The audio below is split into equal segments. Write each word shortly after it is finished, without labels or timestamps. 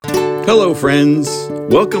Hello, friends.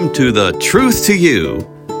 Welcome to the Truth to You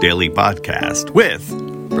daily podcast with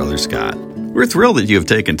Brother Scott. We're thrilled that you have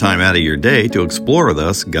taken time out of your day to explore with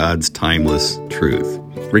us God's timeless truth.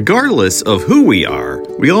 Regardless of who we are,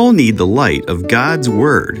 we all need the light of God's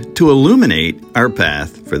Word to illuminate our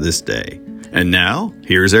path for this day. And now,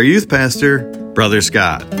 here's our youth pastor, Brother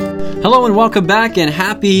Scott. Hello and welcome back and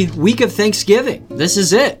happy week of Thanksgiving. This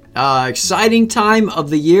is it. Exciting time of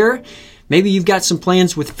the year. Maybe you've got some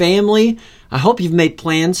plans with family. I hope you've made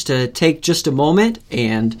plans to take just a moment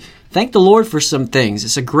and thank the Lord for some things.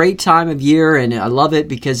 It's a great time of year, and I love it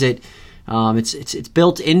because it's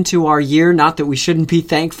built into our year. Not that we shouldn't be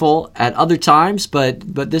thankful at other times, but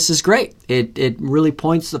this is great. It really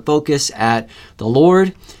points the focus at the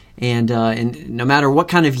Lord, and no matter what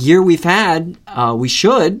kind of year we've had, we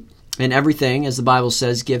should. In everything, as the Bible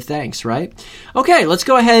says, give thanks, right? Okay, let's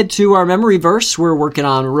go ahead to our memory verse. We're working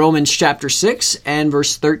on Romans chapter 6 and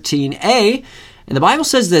verse 13a. And the Bible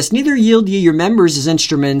says this, "Neither yield ye your members as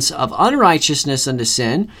instruments of unrighteousness unto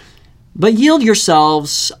sin, but yield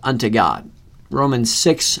yourselves unto God." Romans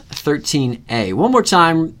 6:13a. One more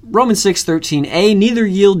time, Romans 6:13a. "Neither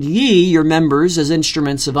yield ye your members as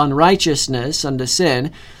instruments of unrighteousness unto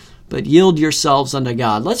sin, but yield yourselves unto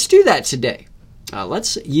God." Let's do that today.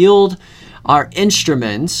 Let's yield our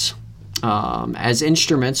instruments as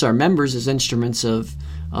instruments, our members as instruments of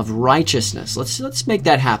righteousness. Let's make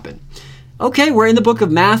that happen. Okay, we're in the book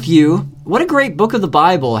of Matthew. What a great book of the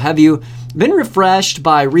Bible. Have you been refreshed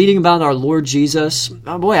by reading about our Lord Jesus?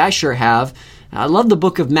 Oh boy, I sure have. I love the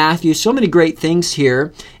book of Matthew. So many great things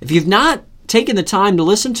here. If you've not taken the time to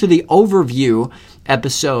listen to the overview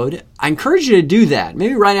episode, I encourage you to do that.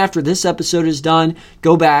 Maybe right after this episode is done,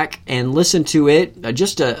 go back and listen to it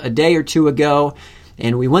just a day or two ago.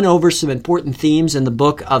 And we went over some important themes in the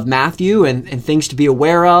book of Matthew and things to be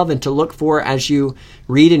aware of and to look for as you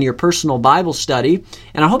read in your personal Bible study.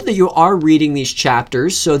 And I hope that you are reading these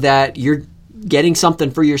chapters so that you're getting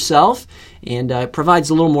something for yourself, and it provides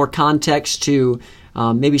a little more context to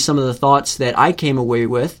maybe some of the thoughts that I came away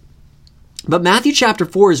with. But Matthew chapter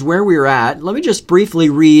 4 is where we're at. Let me just briefly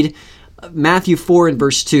read Matthew 4 and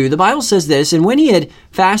verse 2. The Bible says this, "And when he had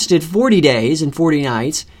fasted 40 days and 40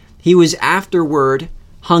 nights, he was afterward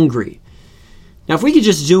hungry." Now, if we could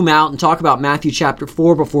just zoom out and talk about Matthew chapter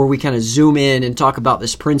 4 before we kind of zoom in and talk about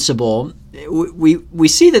this principle, we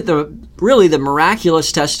see that the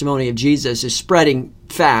miraculous testimony of Jesus is spreading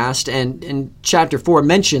fast, and chapter 4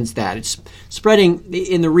 mentions that. It's spreading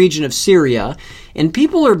in the region of Syria, and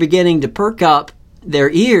people are beginning to perk up their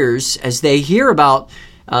ears as they hear about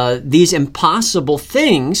these impossible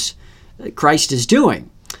things that Christ is doing.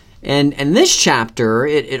 And this chapter,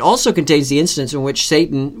 it also contains the instance in which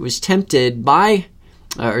Satan was tempted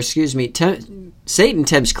Satan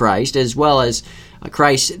tempts Christ, as well as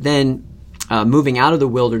Christ then moving out of the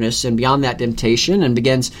wilderness and beyond that temptation and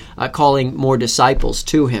begins calling more disciples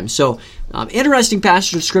to him. So, interesting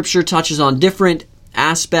passage of Scripture, touches on different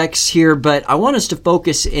aspects here, but I want us to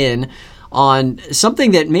focus in on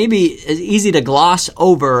something that maybe is easy to gloss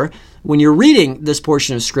over when you're reading this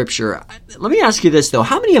portion of Scripture. Let me ask you this, though.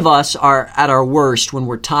 How many of us are at our worst when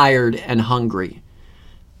we're tired and hungry?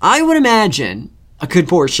 I would imagine a good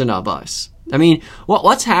portion of us. I mean,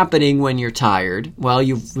 what's happening when you're tired? Well,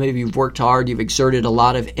 maybe you've worked hard, you've exerted a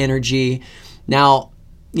lot of energy. Now,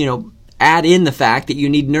 add in the fact that you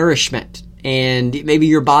need nourishment. And maybe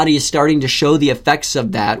your body is starting to show the effects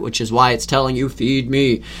of that, which is why it's telling you, feed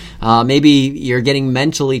me. Maybe you're getting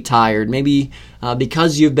mentally tired. Maybe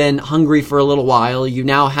because you've been hungry for a little while, you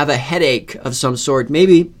now have a headache of some sort.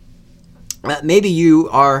 Maybe you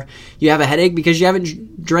have a headache because you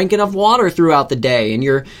haven't drank enough water throughout the day and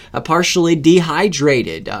you're partially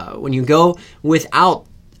dehydrated. When you go without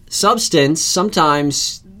substance,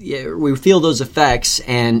 sometimes we feel those effects,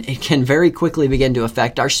 and it can very quickly begin to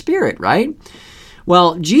affect our spirit, right?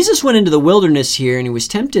 Well, Jesus went into the wilderness here, and he was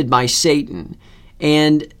tempted by Satan.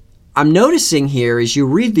 And I'm noticing here, as you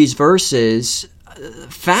read these verses, a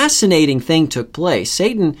fascinating thing took place.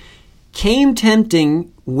 Satan came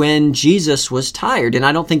tempting when Jesus was tired, and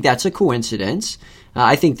I don't think that's a coincidence.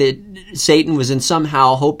 I think that Satan was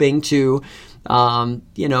somehow hoping to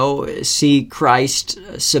see Christ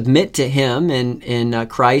submit to him, and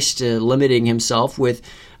Christ limiting himself with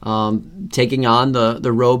taking on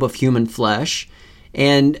the robe of human flesh.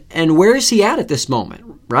 And where is he at this moment,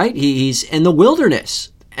 right? He's in the wilderness,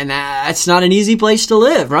 and that's not an easy place to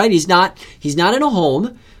live, right? He's not in a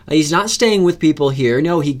home. He's not staying with people here.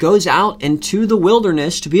 No, he goes out into the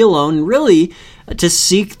wilderness to be alone, really to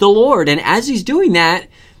seek the Lord. And as he's doing that,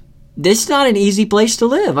 this is not an easy place to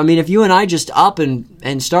live. I mean, if you and I just up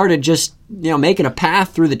and started just, making a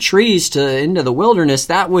path through the trees into the wilderness,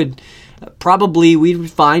 that would probably, we would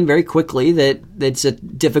find very quickly that it's a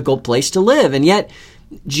difficult place to live. And yet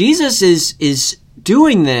Jesus is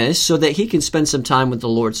doing this so that he can spend some time with the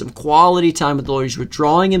Lord, some quality time with the Lord. He's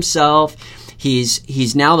withdrawing himself.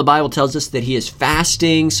 He's now, the Bible tells us that he is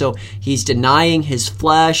fasting, so he's denying his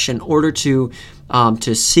flesh in order to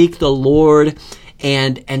seek the Lord.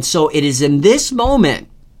 And so it is in this moment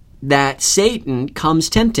that Satan comes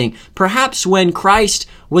tempting, perhaps when Christ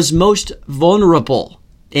was most vulnerable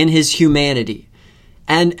in his humanity.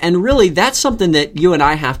 And really, that's something that you and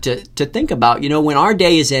I have to think about. When our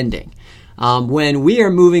day is ending, when we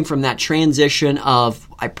are moving from that transition of,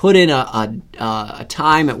 I put in a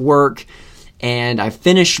time at work, and I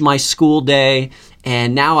finished my school day,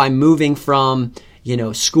 and now I'm moving from,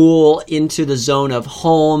 school into the zone of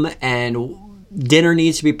home, and dinner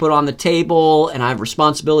needs to be put on the table, and I have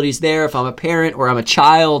responsibilities there if I'm a parent or I'm a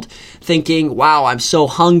child, thinking, wow, I'm so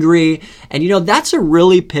hungry. And that's a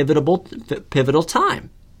really pivotal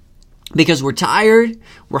time, because we're tired,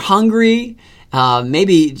 we're hungry,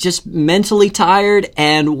 maybe just mentally tired,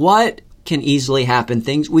 and what can easily happen?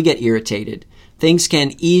 We get irritated. Things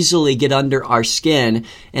can easily get under our skin.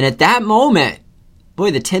 And at that moment, boy,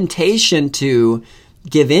 the temptation to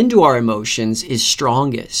give in to our emotions is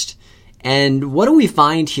strongest. And what do we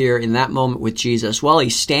find here in that moment with Jesus? Well,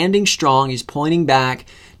 he's standing strong. He's pointing back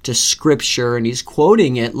to Scripture, and he's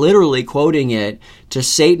quoting it, literally quoting it to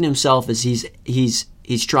Satan himself as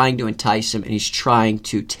he's trying to entice him, and he's trying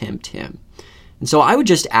to tempt him. And so I would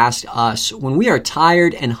just ask us, when we are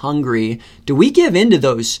tired and hungry, do we give in to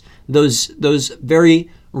those very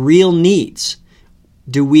real needs?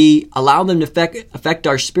 Do we allow them to affect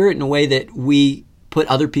our spirit in a way that we put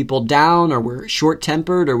other people down, or we're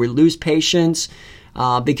short-tempered, or we lose patience?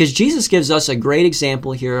 Because Jesus gives us a great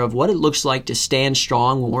example here of what it looks like to stand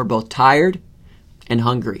strong when we're both tired and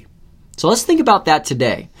hungry. So let's think about that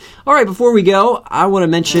today. All right, before we go, I want to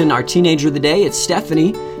mention our teenager of the day. It's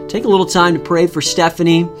Stephanie. Take a little time to pray for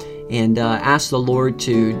Stephanie and ask the Lord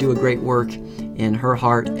to do a great work in her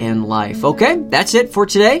heart and life. Okay, that's it for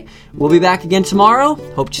today. We'll be back again tomorrow.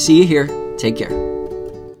 Hope to see you here. Take care.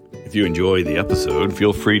 If you enjoy the episode,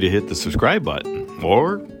 feel free to hit the subscribe button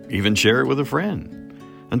or even share it with a friend.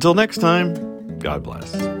 Until next time, God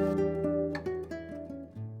bless.